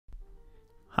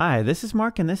Hi, this is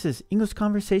Mark and this is English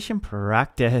Conversation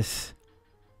Practice.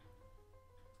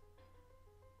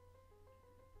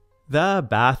 The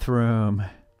bathroom.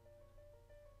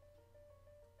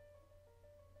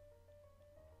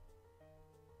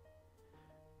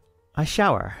 A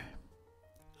shower.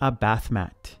 A bath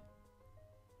mat.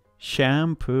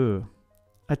 Shampoo.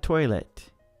 A toilet.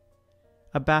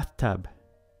 A bathtub.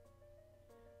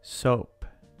 Soap.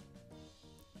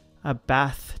 A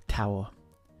bath towel.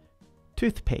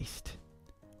 Toothpaste.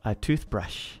 A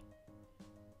toothbrush.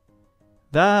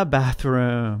 The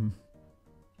bathroom.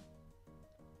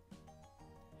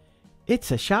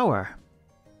 It's a shower.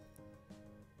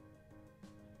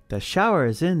 The shower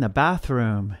is in the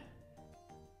bathroom.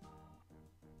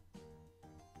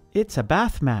 It's a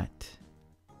bath mat.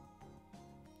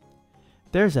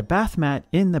 There's a bath mat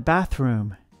in the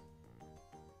bathroom.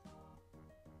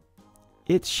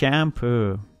 It's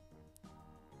shampoo.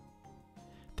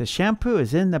 The shampoo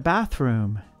is in the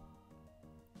bathroom.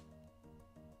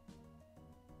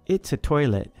 It's a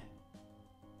toilet.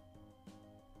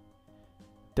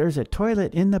 There's a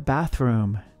toilet in the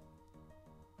bathroom.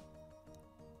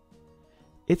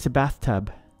 It's a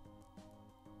bathtub.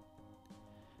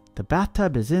 The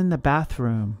bathtub is in the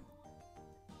bathroom.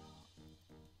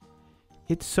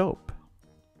 It's soap.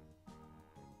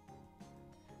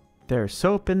 There's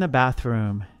soap in the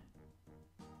bathroom.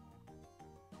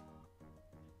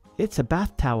 It's a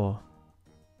bath towel.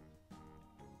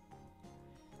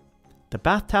 The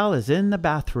bath towel is in the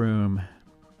bathroom.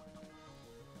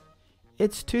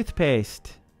 It's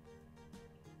toothpaste.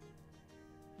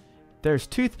 There's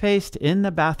toothpaste in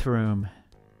the bathroom.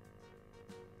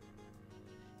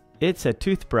 It's a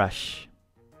toothbrush.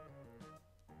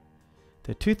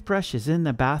 The toothbrush is in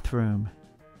the bathroom.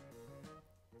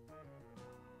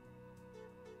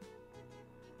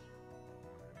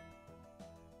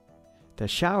 The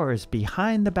shower is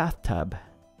behind the bathtub.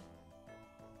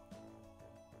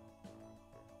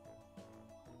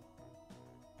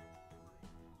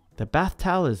 The bath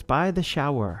towel is by the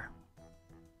shower.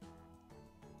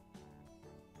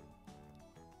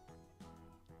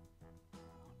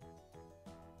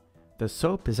 The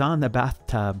soap is on the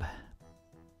bathtub.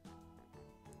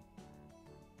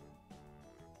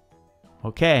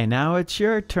 Okay, now it's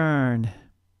your turn.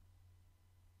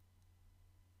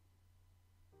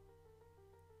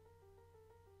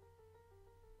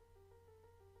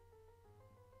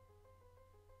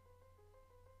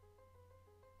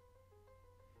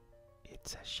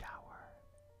 It's a shower.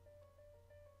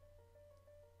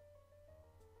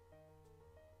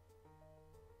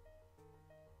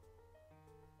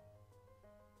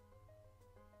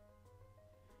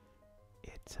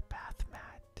 It's a bath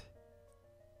mat.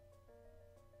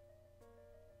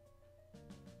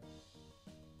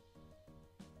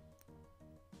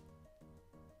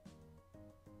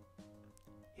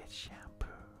 It's shampoo.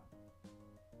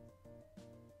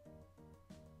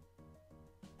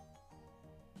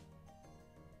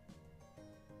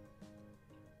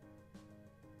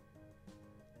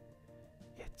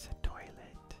 It's a toilet.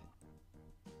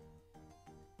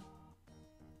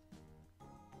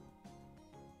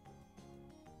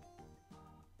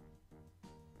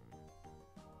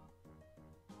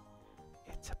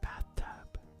 It's a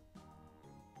bathtub.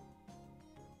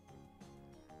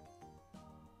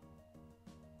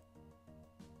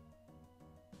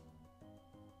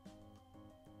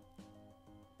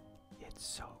 It's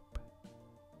soap.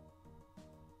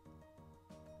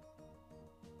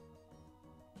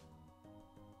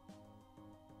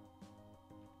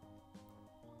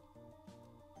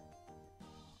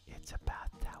 It's a bath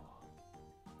towel.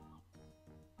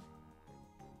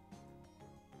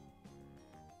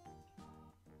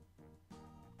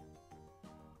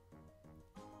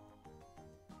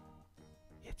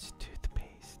 It's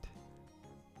toothpaste.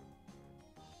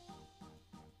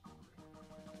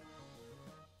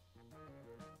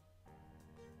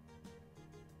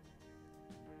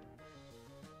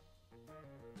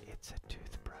 It's a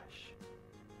toothbrush.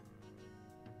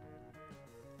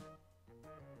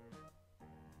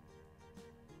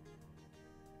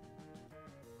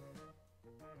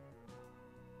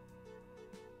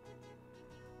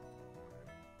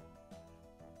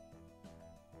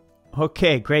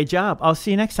 Okay, great job. I'll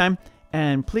see you next time.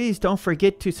 And please don't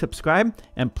forget to subscribe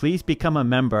and please become a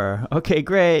member. Okay,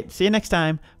 great. See you next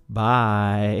time.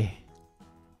 Bye.